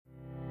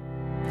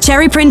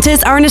Cherry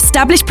Printers are an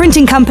established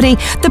printing company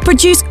that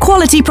produce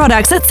quality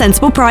products at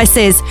sensible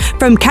prices.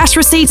 From cash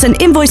receipts and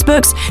invoice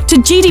books to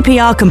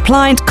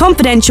GDPR-compliant,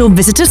 confidential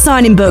visitor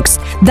sign-in books,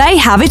 they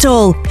have it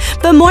all.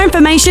 For more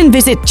information,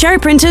 visit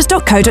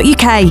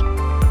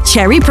cherryprinters.co.uk.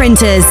 Cherry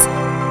Printers.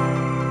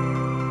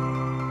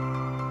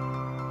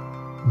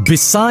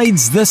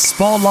 Besides the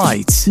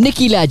Spotlight.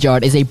 Nicki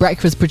Ledgard is a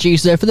breakfast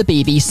producer for the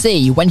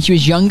BBC. When she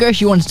was younger,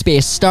 she wanted to be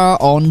a star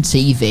on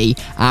TV.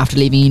 After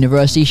leaving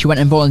university, she went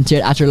and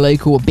volunteered at her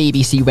local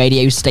BBC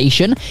radio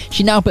station.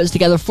 She now puts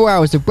together 4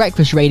 hours of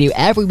breakfast radio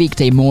every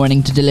weekday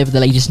morning to deliver the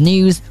latest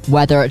news,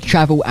 weather,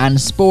 travel and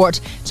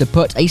sport to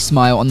put a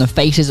smile on the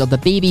faces of the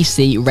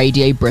BBC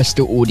Radio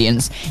Bristol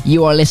audience.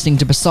 You are listening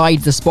to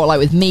Besides the Spotlight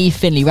with me,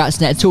 Finley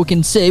Ratsnet,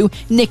 talking to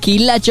Nicki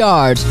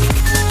Ledgard.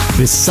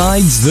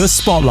 Besides the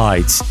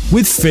Spotlight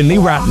with Finley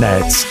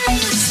Ratnet.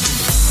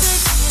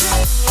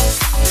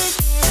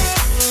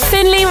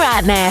 Finley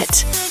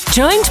Ratnet,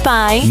 joined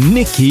by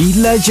Nicki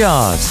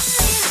Ledgard.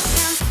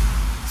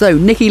 So,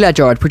 Nicki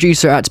Ledgard,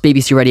 producer at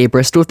BBC Radio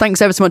Bristol,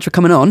 thanks ever so much for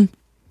coming on.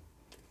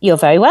 You're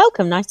very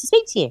welcome. Nice to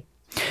speak to you.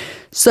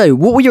 So,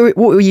 what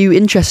were you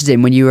interested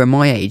in when you were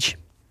my age?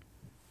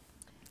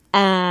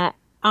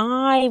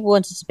 I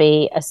wanted to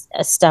be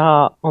a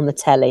star on the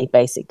telly,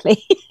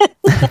 basically.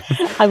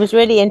 I was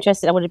really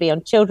interested. I wanted to be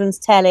on children's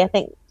telly. I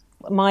think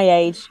my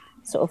age,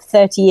 sort of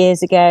 30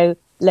 years ago,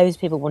 loads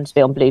of people wanted to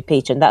be on Blue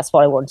Peter, and that's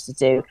what I wanted to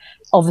do.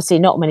 Obviously,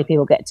 not many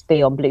people get to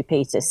be on Blue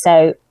Peter.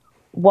 So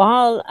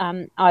while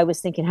I was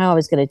thinking how I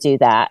was going to do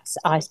that,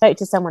 I spoke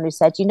to someone who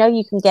said,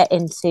 you can get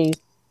into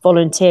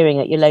volunteering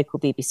at your local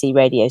BBC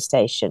radio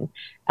station.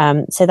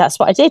 So that's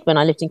what I did when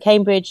I lived in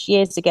Cambridge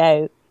years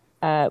ago.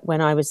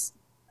 When I was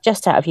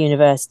just out of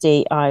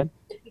university, I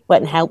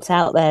went and helped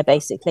out there,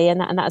 basically, and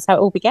that's how it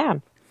all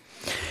began.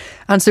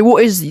 And so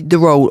what is the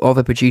role of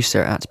a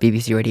producer at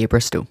BBC Radio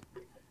Bristol?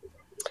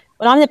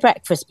 Well, I'm the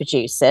breakfast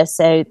producer,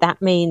 so that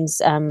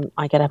means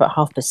I get up at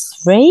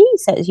 3:30,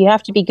 so you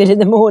have to be good in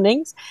the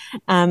mornings.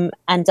 And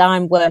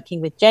I'm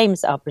working with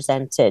James, our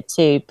presenter,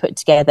 to put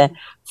together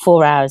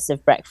 4 hours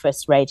of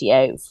breakfast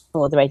radio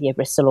for the Radio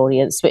Bristol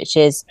audience, which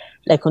is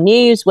local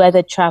news,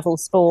 weather, travel,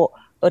 sport,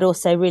 but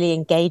also really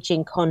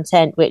engaging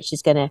content, which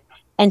is going to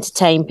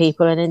entertain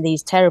people. And in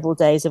these terrible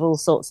days of all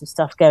sorts of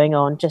stuff going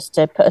on, just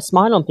to put a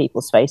smile on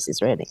people's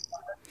faces, really.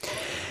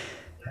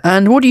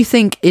 And what do you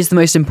think is the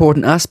most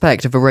important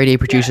aspect of a radio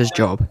producer's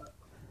job?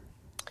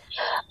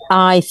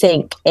 I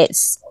think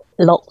it's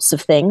lots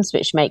of things,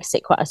 which makes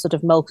it quite a sort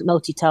of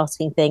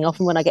multitasking thing.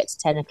 Often when I get to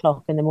 10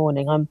 o'clock in the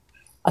morning,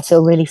 I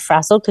feel really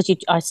frazzled because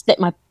I split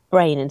my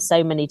brain in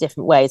so many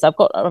different ways. I'm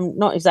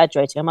not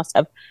exaggerating, I must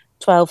have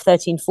 12,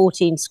 13,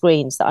 14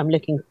 screens that I'm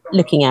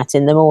looking at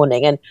in the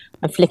morning, and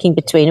I'm flicking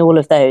between all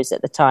of those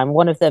at the time.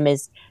 One of them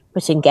is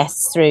putting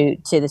guests through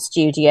to the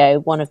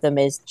studio. One of them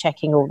is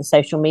checking all the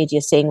social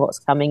media, seeing what's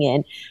coming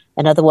in.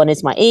 Another one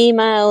is my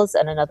emails,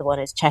 and another one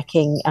is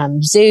checking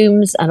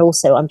Zooms. And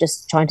also I'm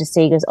just trying to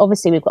see, because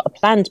obviously we've got a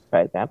planned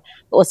program,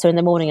 but also in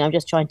the morning I'm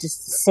just trying to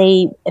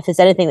see if there's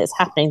anything that's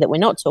happening that we're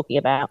not talking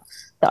about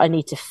that I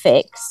need to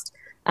fix.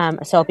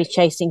 So I'll be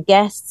chasing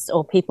guests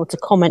or people to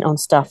comment on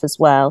stuff as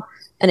well.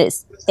 And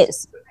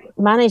it's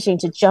managing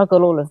to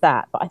juggle all of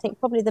that. But I think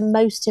probably the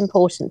most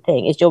important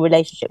thing is your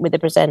relationship with the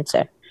presenter.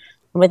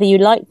 And whether you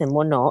like them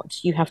or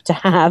not, you have to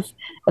have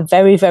a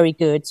very, very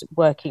good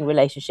working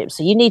relationship.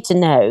 So they need to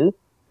know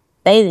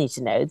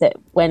that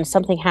when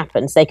something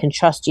happens, they can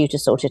trust you to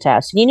sort it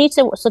out. So you need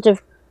to sort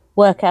of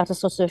work out a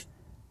sort of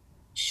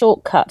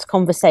shortcut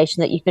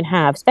conversation that you can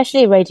have,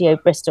 especially at Radio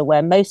Bristol,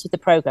 where most of the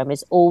program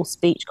is all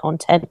speech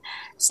content.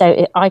 So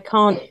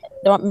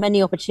there aren't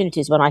many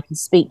opportunities when I can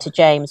speak to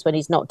James when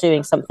he's not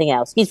doing something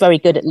else. He's very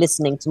good at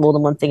listening to more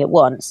than one thing at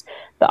once,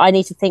 but I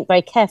need to think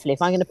very carefully.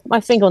 If I'm going to put my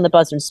finger on the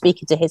buzzer and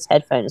speak into his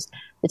headphones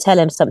to tell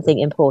him something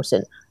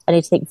important, I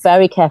need to think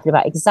very carefully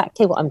about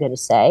exactly what I'm going to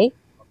say,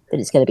 that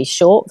it's going to be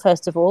short,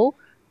 first of all,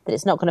 that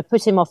it's not going to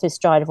put him off his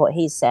stride of what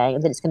he's saying,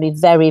 and that it's going to be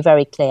very,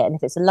 very clear. And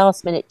if it's a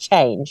last minute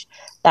change,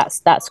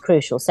 that's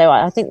crucial. So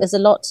I think there's a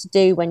lot to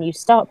do when you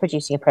start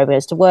producing a program,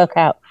 is to work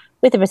out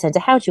with the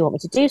presenter, how do you want me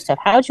to do stuff?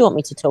 How do you want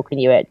me to talk in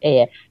your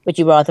ear? Would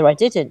you rather I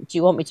didn't? Do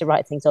you want me to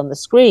write things on the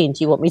screen?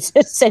 Do you want me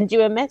to send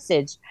you a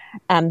message?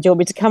 Do you want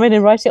me to come in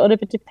and write it on a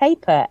bit of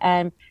paper?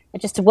 And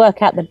just to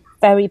work out the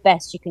very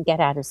best you can get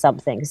out of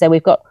something. So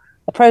we've got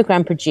a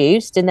program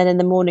produced, and then in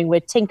the morning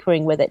we're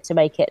tinkering with it to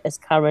make it as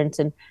current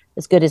and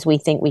as good as we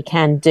think we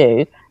can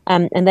do.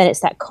 And then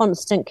it's that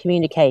constant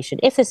communication.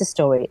 If there's a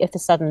story, if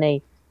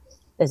suddenly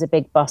there's a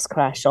big bus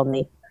crash on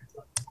the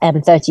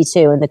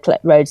M32 and the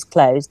road's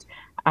closed,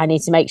 I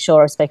need to make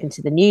sure I've spoken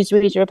to the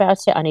newsreader about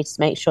it. I need to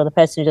make sure the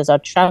person who does our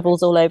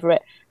travel's all over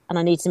it. And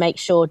I need to make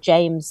sure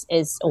James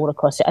is all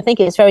across it. I think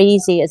it's very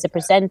easy as a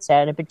presenter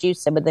and a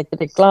producer with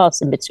the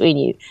glass in between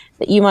you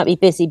that you might be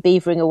busy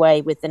beavering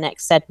away with the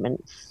next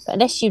segment. But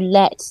unless you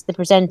let the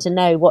presenter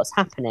know what's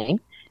happening,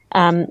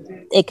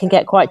 it can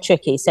get quite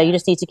tricky. So you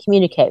just need to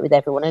communicate with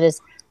everyone. And as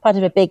part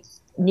of a big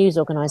news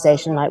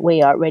organisation like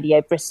we are at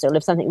Radio Bristol,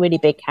 if something really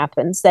big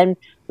happens, then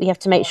we have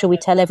to make sure we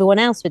tell everyone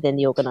else within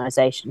the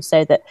organisation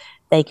so that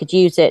they could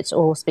use it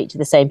or speak to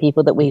the same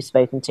people that we've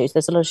spoken to. So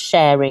there's a lot of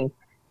sharing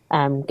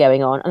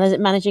going on, and there's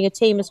managing a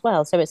team as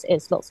well. So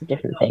it's lots of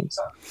different things.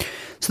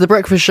 So the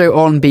breakfast show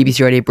on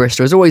BBC Radio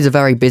Bristol is always a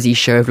very busy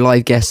show of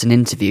live guests and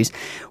interviews.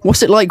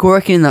 What's it like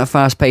working in that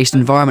fast-paced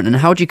environment, and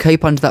how do you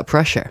cope under that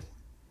pressure?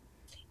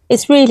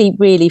 It's really,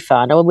 really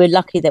fun. We're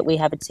lucky that we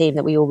have a team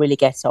that we all really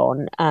get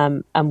on,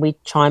 and we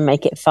try and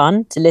make it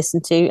fun to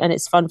listen to, and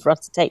it's fun for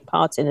us to take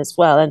part in as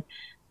well. And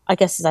I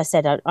guess, as I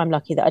said, I'm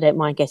lucky that I don't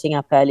mind getting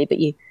up early, but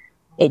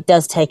it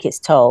does take its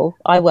toll.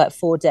 I work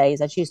 4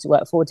 days. I choose to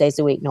work 4 days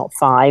a week, not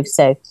 5.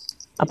 So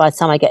by the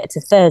time I get to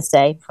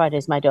Thursday,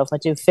 Friday's my day off, I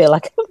do feel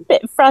like I'm a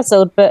bit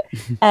frazzled, but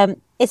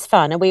it's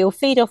fun. And we all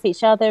feed off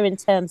each other in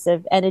terms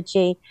of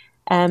energy.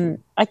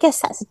 I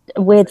guess that's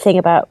a weird thing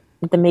about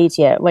the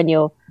media when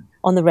you're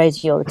on the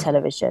radio or the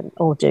television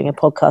or doing a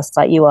podcast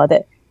like you are,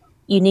 that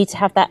you need to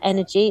have that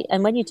energy.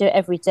 And when you do it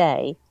every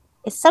day,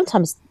 it's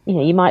sometimes,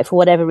 you might, for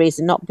whatever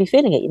reason, not be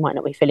feeling it. You might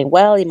not be feeling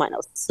well. You might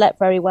not have slept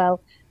very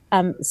well.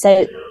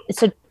 So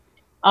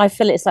I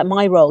feel it's like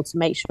my role to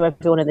make sure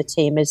everyone in the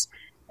team is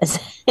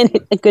as in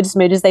a good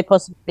mood as they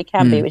possibly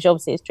can be, which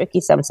obviously is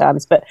tricky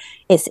sometimes, but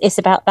it's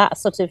about that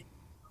sort of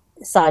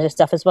side of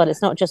stuff as well.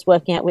 It's not just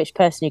working out which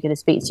person you're going to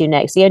speak to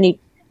next. The only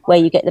way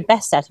you get the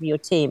best out of your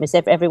team is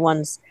if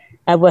everyone's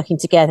working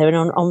together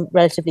and on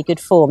relatively good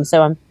form.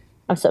 So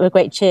I'm sort of a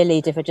great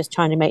cheerleader for just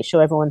trying to make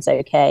sure everyone's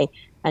okay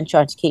and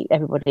trying to keep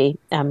everybody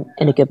in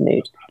a good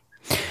mood.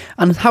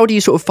 And how do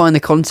you sort of find the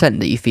content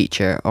that you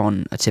feature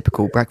on a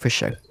typical breakfast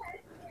show?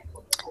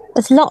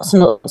 There's lots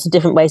and lots of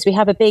different ways. We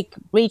have a big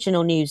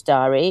regional news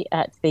diary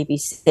at the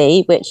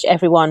BBC, which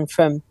everyone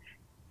from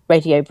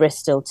Radio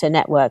Bristol to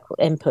network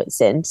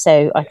inputs in.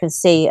 So I can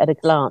see at a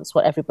glance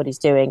what everybody's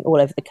doing all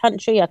over the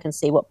country. I can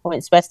see what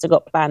Points West have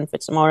got planned for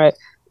tomorrow.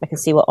 I can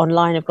see what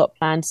online have got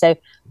planned. So,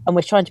 and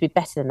we're trying to be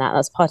better than that.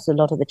 That's part of a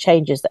lot of the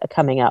changes that are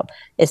coming up,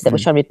 is that we're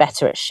trying to be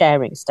better at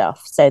sharing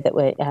stuff, so that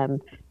we're,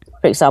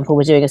 for example,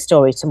 we're doing a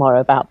story tomorrow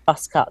about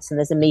bus cuts, and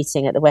there's a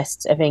meeting at the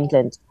West of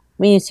England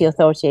Community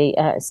Authority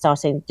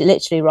starting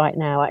literally right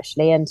now,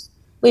 actually. And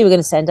we were going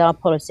to send our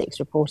politics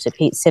reporter,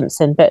 Pete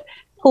Simpson, but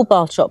Paul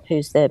Bartrop,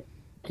 who's the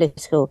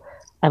political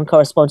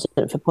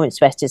correspondent for Points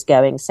West, is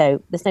going.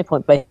 So there's no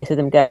point both of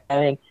them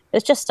going.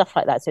 There's just stuff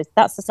like that. So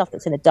that's the stuff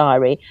that's in the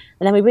diary.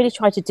 And then we really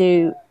try to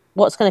do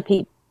what's going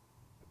to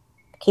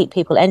keep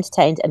people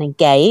entertained and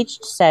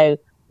engaged. So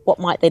what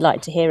might they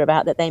like to hear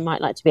about that they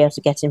might like to be able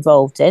to get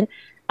involved in?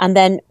 And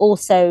then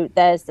also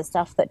there's the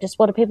stuff that just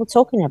what are people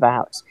talking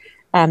about?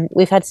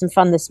 We've had some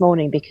fun this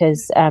morning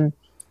because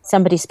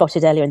somebody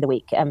spotted earlier in the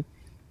week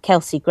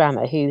Kelsey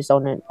Grammer, who's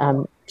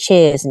on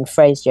Cheers and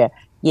Frasier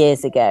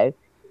years ago.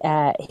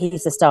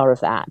 He's the star of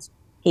that.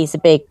 He's a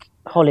big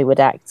Hollywood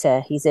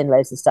actor. He's in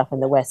loads of stuff in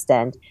the West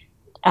End.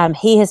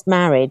 He has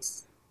married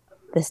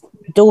the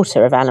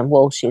daughter of Alan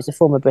Walsh, who's a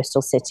former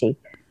Bristol City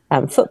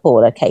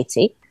footballer,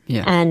 Katie.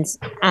 Yeah. And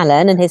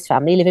Alan and his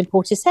family live in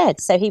Portishead.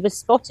 So he was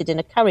spotted in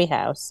a curry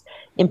house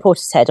in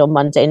Portishead on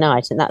Monday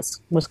night, and that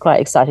was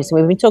quite exciting. So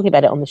we've been talking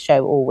about it on the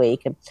show all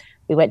week, and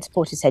we went to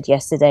Portishead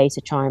yesterday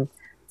to try and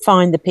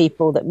find the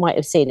people that might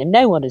have seen him.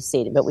 No one has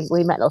seen him, but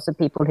we met lots of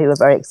people who were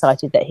very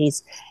excited that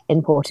he's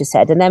in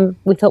Portishead. And then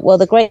we thought, well,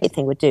 the great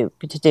thing would be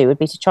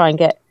to try and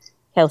get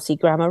Kelsey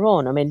Grammer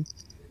on. I mean,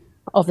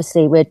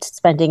 obviously we're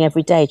spending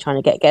every day trying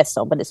to get guests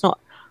on, but it's not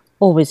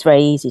always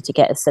very easy to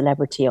get a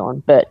celebrity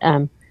on. But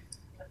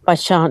by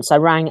chance, I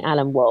rang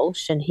Alan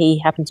Walsh, and he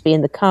happened to be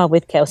in the car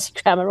with Kelsey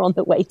Grammer on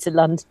the way to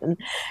London.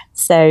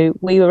 So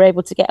we were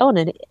able to get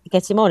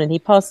him on, and he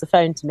passed the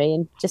phone to me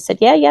and just said,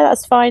 yeah,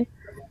 that's fine.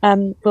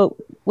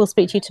 We'll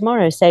speak to you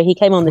tomorrow. So he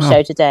came on the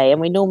show today, and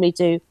we normally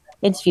do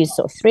interviews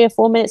sort of 3 or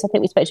 4 minutes. I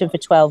think we spoke to him for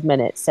 12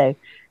 minutes. So,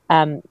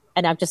 and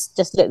I've just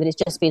looked that it's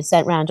just been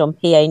sent round on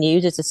PA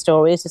News as a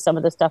story as to some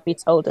of the stuff he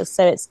told us.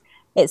 So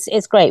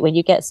it's great when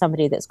you get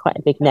somebody that's quite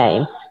a big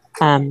name.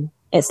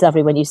 It's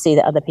lovely when you see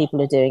that other people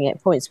are doing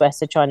it. Points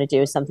West are trying to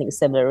do something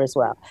similar as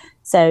well.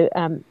 So,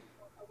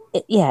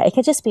 it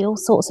could just be all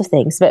sorts of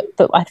things. But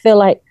I feel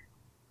like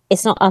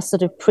it's not us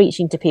sort of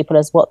preaching to people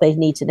as what they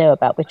need to know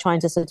about. We're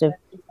trying to sort of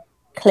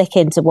click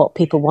into what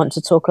people want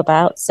to talk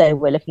about. So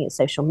we're looking at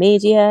social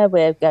media.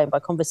 We're going by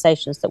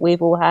conversations that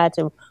we've all had,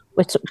 and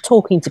we're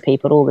talking to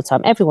people all the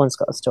time. Everyone's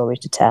got a story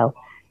to tell.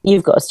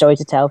 You've got a story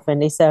to tell,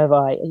 Finley. So have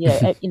I.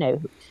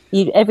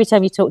 Every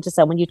time you talk to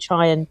someone, you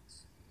try and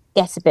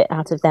get a bit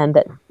out of them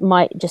that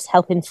might just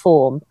help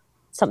inform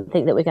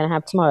something that we're going to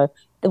have tomorrow.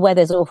 The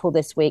weather's awful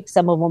this week.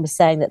 Someone was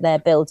saying that their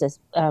builders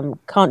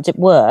can't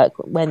work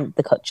when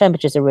the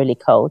temperatures are really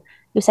cold.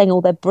 You're saying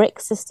all their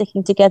bricks are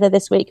sticking together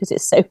this week because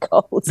it's so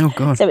cold. Oh,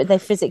 God. So they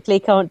physically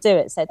can't do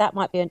it. So that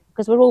might be,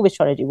 because we're always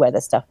trying to do weather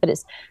stuff, but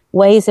it's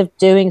ways of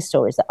doing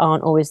stories that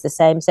aren't always the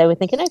same. So we're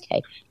thinking,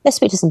 okay, let's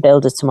speak to some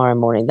builders tomorrow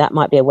morning. That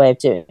might be a way of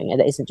doing it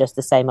that isn't just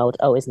the same old,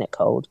 oh, isn't it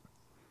cold?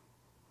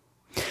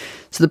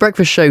 So the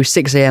breakfast show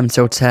 6 a.m.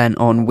 till 10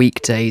 on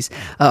weekdays.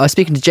 I was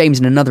speaking to James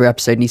in another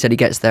episode and he said he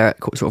gets there at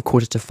sort of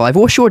 4:45.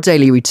 What's your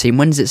daily routine?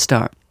 When does it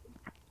start?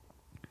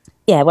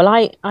 Yeah, well,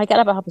 I get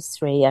up at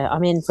 3:30.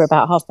 I'm in for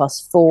about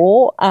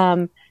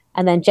 4:30.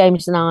 And then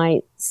James and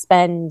I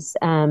spend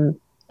an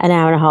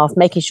hour and a half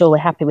making sure we're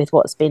happy with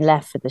what's been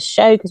left for the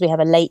show, because we have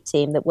a late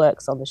team that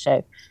works on the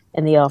show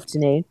in the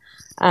afternoon.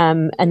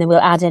 And then we'll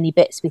add any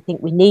bits we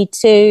think we need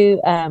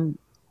to.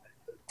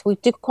 We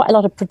do quite a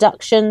lot of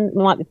production.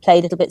 We might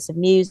play little bits of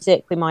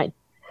music. We might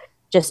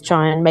just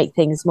try and make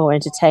things more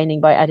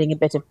entertaining by adding a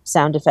bit of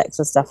sound effects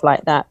and stuff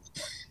like that.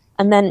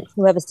 And then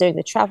whoever's doing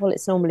the travel,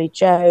 it's normally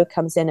Joe,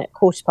 comes in at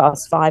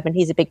 5:15, and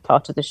he's a big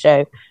part of the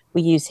show.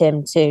 We use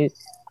him to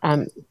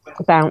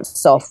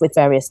bounce off with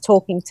various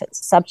talking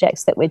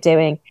subjects that we're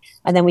doing.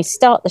 And then we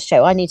start the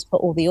show. I need to put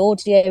all the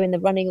audio in the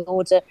running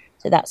order,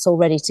 so that's all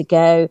ready to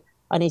go.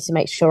 I need to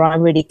make sure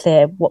I'm really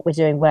clear what we're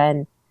doing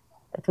when.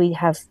 If we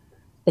have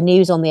the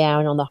news on the hour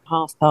and on the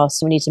 5:30,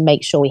 so we need to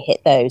make sure we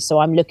hit those. So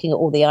I'm looking at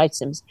all the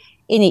items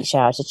in each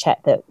hour to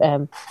check that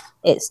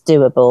it's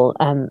doable.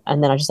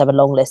 And then I just have a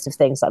long list of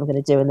things that I'm going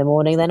to do in the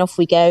morning. Then off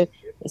we go.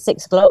 It's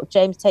 6 o'clock.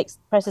 James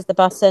presses the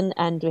button,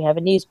 and we have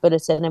a news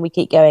bulletin, and we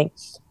keep going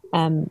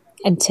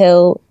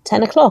until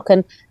 10 o'clock.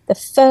 And the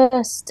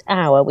first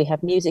hour we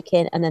have music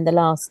in, and then the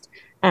last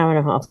hour and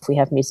a half we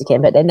have music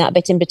in. But then that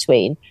bit in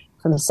between,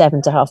 from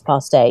 7 to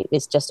 8:30,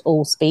 is just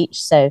all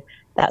speech. So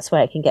that's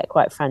where it can get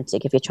quite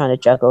frantic if you're trying to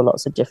juggle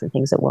lots of different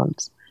things at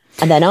once.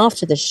 And then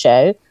after the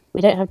show,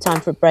 we don't have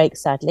time for a break,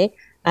 sadly.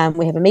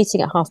 We have a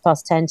meeting at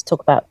 10:30 to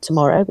talk about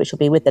tomorrow, which will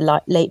be with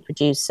the late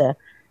producer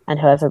and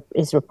whoever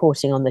is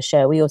reporting on the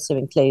show. We also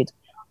include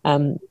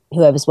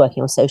whoever's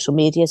working on social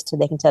media, so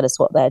they can tell us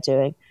what they're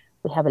doing.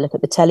 We have a look at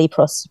the telly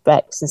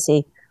prospects and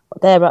see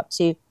what they're up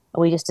to.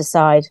 And we just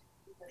decide,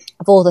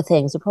 of all the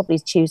things, we'll probably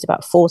choose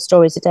about 4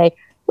 stories a day.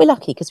 We're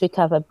lucky because we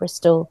cover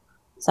Bristol,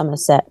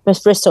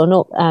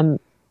 Bristol,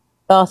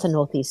 Bath and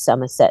North East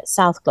Somerset,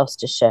 South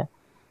Gloucestershire,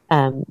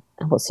 and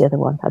what's the other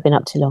one? I've been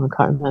up too long, I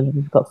can't remember.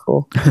 We've got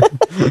 4.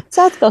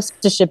 South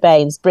Gloucestershire,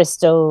 Baines,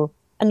 Bristol,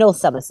 and North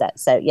Somerset.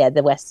 So yeah,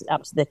 the west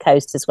up to the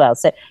coast as well.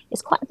 So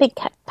it's quite a big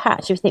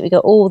patch. If you think we go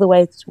all the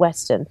way to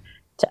Western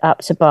to up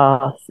to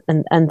Bath,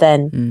 and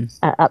then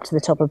up to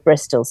the top of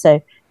Bristol.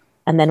 So,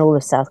 and then all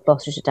of South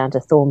Gloucestershire down to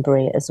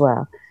Thornbury as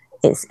well.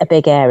 It's a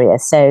big area.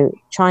 So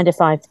trying to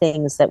find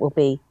things that will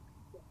be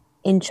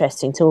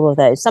interesting to all of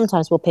those.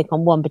 Sometimes we'll pick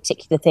on one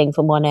particular thing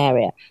from one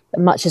area, but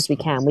much as we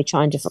can, we're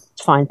trying to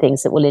find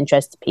things that will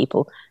interest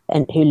people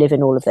and who live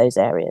in all of those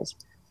areas.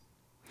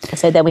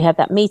 So then we have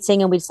that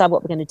meeting and we decide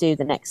what we're going to do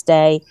the next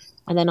day.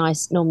 And then I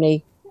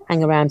normally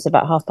hang around to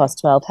about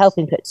 12:30,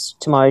 helping put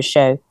tomorrow's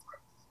show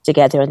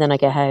together. And then I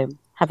go home,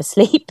 have a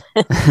sleep,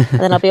 and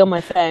then I'll be on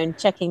my phone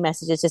checking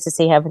messages just to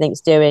see how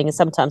everything's doing. And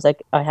sometimes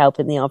I help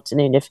in the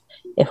afternoon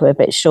if we're a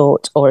bit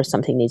short or if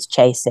something needs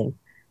chasing,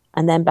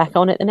 and then back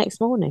on it the next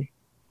morning.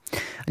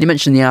 And you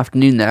mentioned the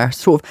afternoon there.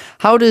 Sort of,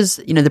 how does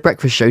the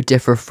breakfast show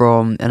differ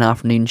from an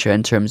afternoon show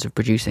in terms of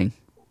producing?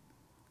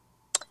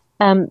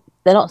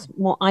 There are lots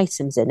more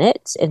items in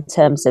it in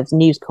terms of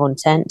news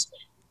content.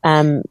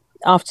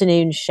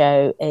 Afternoon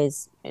show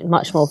is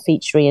much more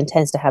featurey and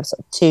tends to have sort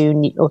of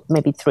 2 or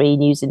maybe 3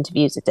 news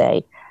interviews a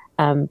day.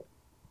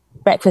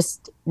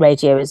 Breakfast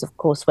radio is, of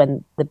course,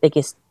 when the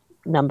biggest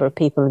number of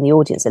people in the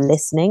audience are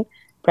listening.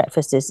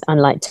 Breakfast is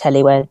unlike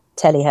telly, where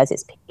telly has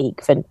its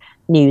peak for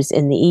news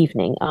in the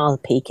evening. Our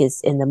peak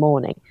is in the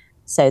morning.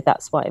 So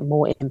that's why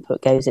more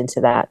input goes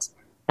into that.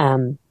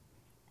 And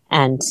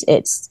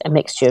it's a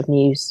mixture of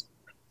news.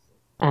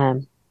 We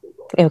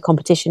have a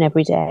competition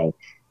every day.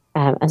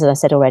 As I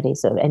said already,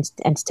 sort of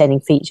entertaining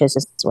features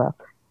as well.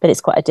 But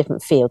it's quite a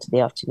different feel to the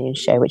afternoon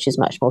show, which is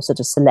much more sort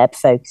of celeb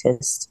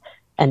focused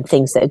and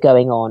things that are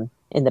going on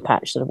in the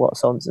patch, sort of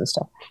what's on and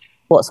stuff.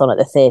 What's on at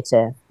the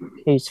theatre,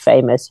 who's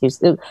famous,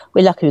 we're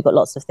lucky we've got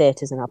lots of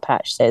theatres in our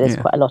patch, so there's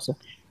quite a lot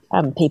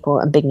of people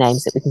and big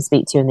names that we can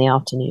speak to in the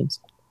afternoons.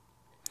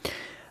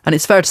 And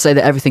it's fair to say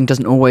that everything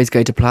doesn't always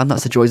go to plan.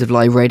 That's the joys of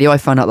live radio. I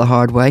found out the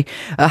hard way.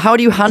 How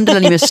do you handle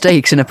any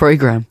mistakes in a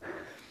programme?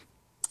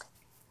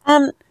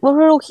 Well,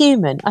 we're all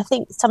human. I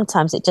think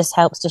sometimes it just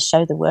helps to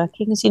show the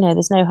workings.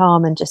 There's no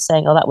harm in just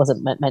saying, oh, that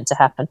wasn't meant to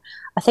happen.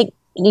 I think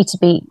you need to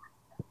be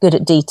good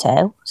at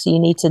detail. So you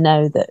need to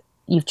know that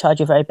you've tried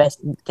your very best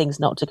and things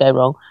not to go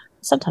wrong.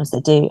 Sometimes they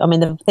do. I mean,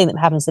 the thing that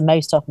happens the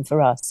most often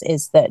for us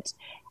is that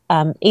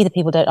either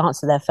people don't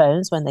answer their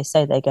phones when they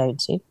say they're going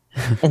to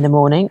in the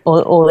morning,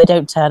 or they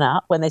don't turn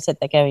up when they said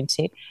they're going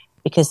to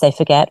because they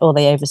forget or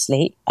they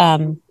oversleep.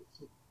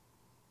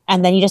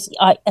 And then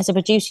as a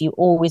producer, you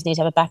always need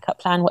to have a backup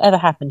plan. Whatever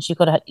happens,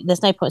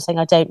 there's no point saying,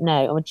 I don't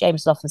know. Or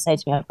James will often say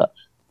to me, I'm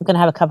going to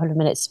have a couple of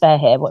minutes spare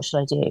here. What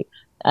should I do?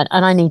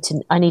 And I need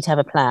to have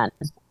a plan.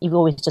 You've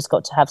always just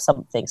got to have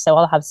something. So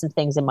I'll have some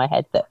things in my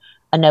head that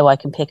I know I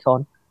can pick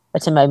on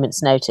at a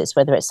moment's notice,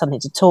 whether it's something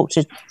to talk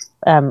to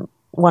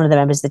one of the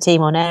members of the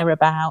team on air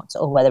about,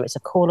 or whether it's a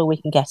caller we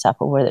can get up,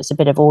 or whether it's a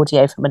bit of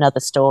audio from another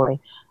story,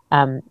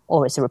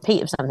 or it's a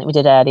repeat of something we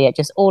did earlier.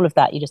 Just all of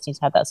that, you just need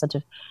to have that sort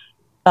of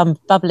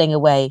bubbling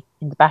away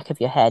in the back of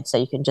your head, so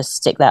you can just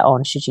stick that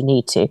on should you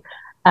need to.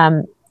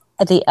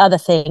 The other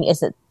thing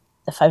is that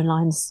the phone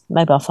lines,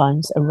 mobile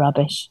phones, are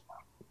rubbish.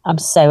 I'm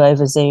so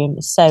over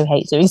Zoom, so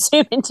hate doing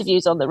Zoom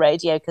interviews on the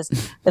radio because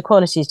the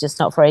quality is just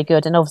not very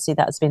good. And obviously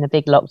that's been a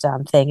big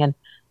lockdown thing. And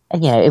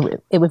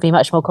it would be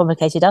much more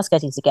complicated us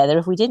getting together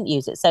if we didn't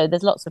use it. So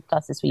there's lots of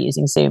pluses for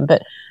using Zoom,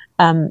 but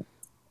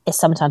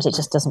sometimes it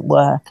just doesn't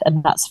work.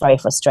 And that's very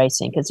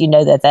frustrating because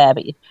they're there,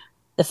 but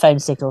the phone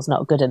signal's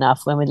not good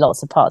enough when with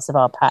lots of parts of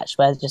our patch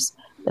where just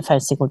the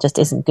phone signal just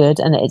isn't good.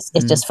 And it's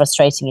just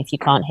frustrating if you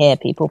can't hear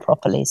people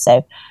properly.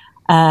 So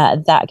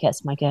that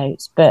gets my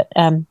goat. But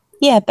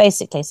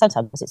basically,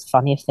 sometimes it's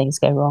funny if things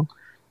go wrong.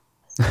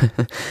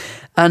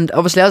 And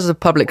obviously, as a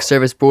public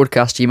service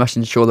broadcaster, you must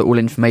ensure that all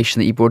information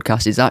that you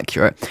broadcast is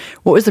accurate.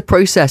 What is the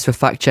process for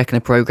fact-checking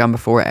a programme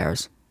before it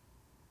airs?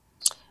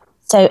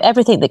 So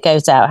everything that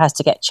goes out has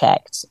to get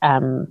checked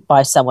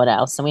by someone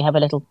else. And we have a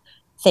little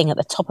thing at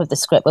the top of the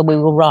script where we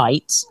will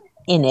write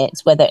in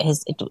it whether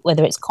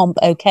it's comp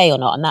okay or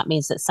not. And that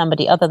means that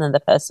somebody other than the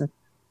person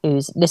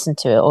who's listened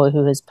to it or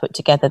who has put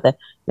together the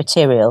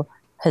material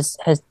has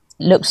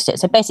looked at it.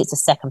 So basically it's a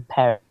second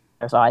pair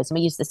of eyes. And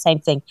we use the same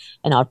thing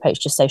in our approach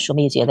to social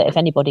media, that if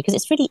anybody, because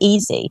it's really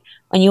easy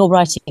when you're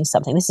writing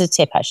something, this is a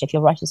tip actually, if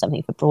you're writing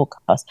something for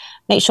broadcast,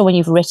 make sure when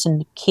you've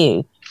written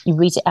Q, you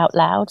read it out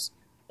loud.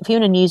 If you're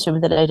in a newsroom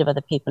with a load of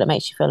other people, it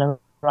makes you feel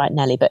right,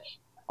 Nelly. But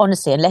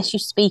honestly, unless you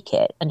speak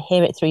it and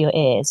hear it through your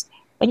ears,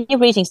 when you're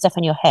reading stuff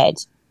in your head,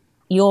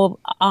 your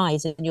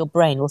eyes and your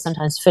brain will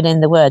sometimes fill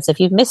in the words. If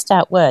you've missed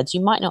out words,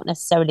 you might not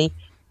necessarily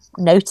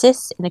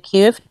notice in a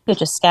queue if you're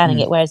just scanning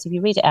it, whereas if you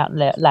read it out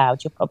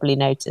loud, you'll probably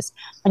notice,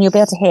 and you'll be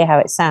able to hear how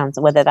it sounds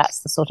and whether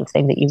that's the sort of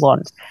thing that you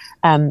want.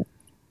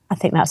 I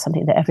think that's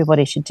something that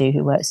everybody should do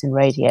who works in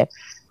radio.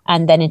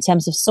 And then in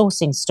terms of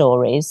sourcing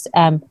stories,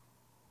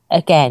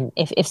 again,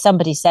 if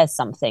somebody says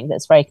something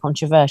that's very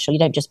controversial, you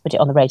don't just put it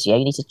on the radio,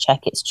 you need to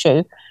check it's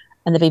true.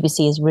 And the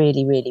BBC is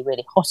really, really,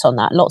 really hot on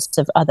that. Lots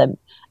of other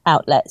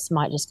outlets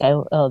might just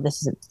go, oh,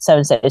 this is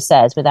so-and-so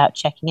says, without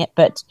checking it.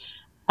 But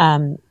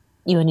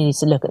you only need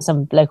to look at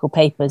some local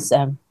papers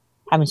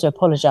having to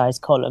apologise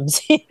columns.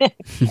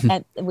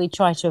 And we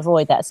try to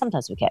avoid that.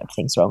 Sometimes we get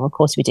things wrong, of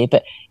course we do,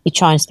 but you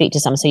try and speak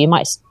to someone. So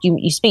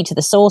you speak to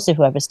the source of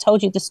whoever's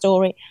told you the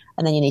story,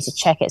 and then you need to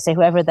check it. So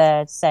whoever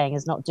they're saying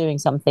is not doing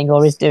something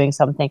or is doing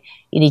something,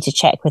 you need to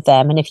check with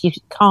them. And if you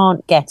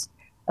can't get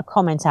a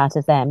comment out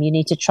of them, you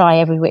need to try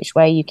every which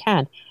way you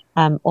can.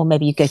 Or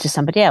maybe you go to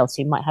somebody else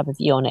who might have a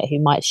view on it, who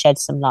might shed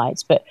some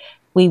light. But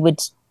we would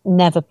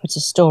never put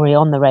a story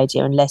on the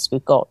radio unless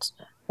we've got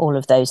all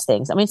of those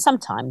things. I mean,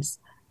 sometimes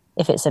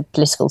if it's a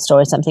political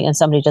story or something and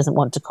somebody doesn't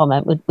want to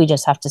comment, we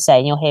just have to say,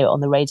 and you'll hear it on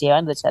the radio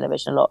and the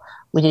television a lot,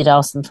 we did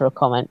ask them for a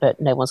comment, but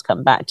no one's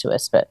come back to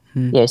us. But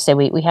so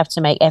we have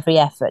to make every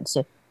effort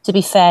to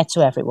be fair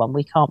to everyone.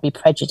 We can't be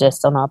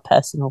prejudiced on our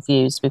personal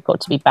views. We've got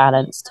to be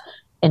balanced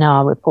in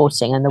our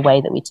reporting and the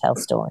way that we tell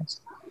stories.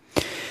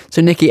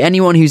 So Nicki,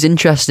 anyone who's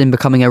interested in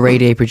becoming a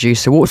radio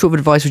producer, what sort of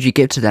advice would you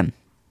give to them?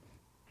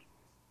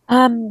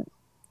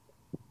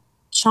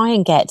 Try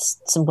and get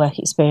some work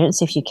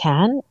experience if you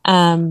can.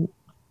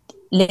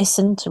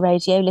 Listen to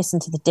radio, listen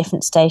to the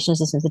different stations,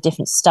 listen to the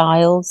different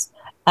styles.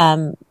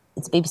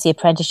 It's a BBC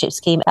apprenticeship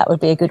scheme. That would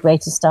be a good way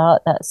to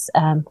start. That's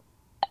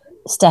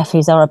Steph,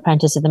 who's our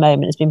apprentice at the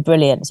moment, has been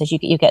brilliant. So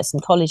you get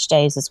some college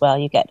days as well.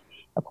 You get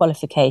a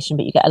qualification,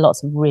 but you get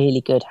lots of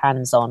really good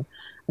hands-on.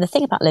 And the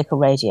thing about local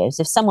radio is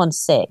if someone's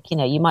sick,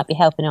 you might be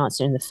helping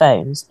answering the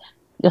phones.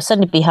 You'll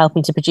suddenly be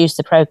helping to produce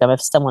the programme if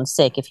someone's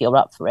sick, if you're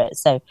up for it.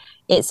 So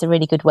it's a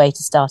really good way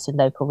to start in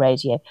local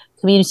radio.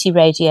 Community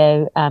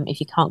radio, if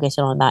you can't get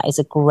on that, is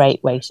a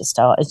great way to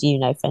start, as you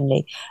know,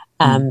 Finley.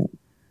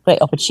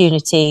 Great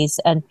opportunities,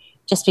 and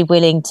just be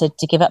willing to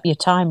give up your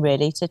time,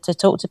 really, to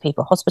talk to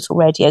people. Hospital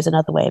radio is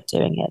another way of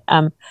doing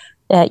it.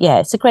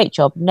 It's a great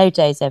job. No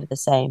day's ever the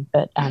same,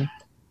 but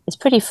it's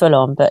pretty full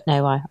on. But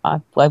no,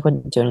 I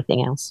wouldn't do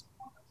anything else.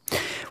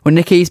 Well,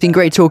 Nicki, it's been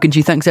great talking to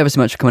you. Thanks ever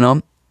so much for coming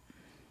on.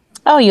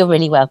 Oh, you're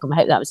really welcome. I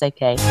hope that was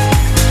okay.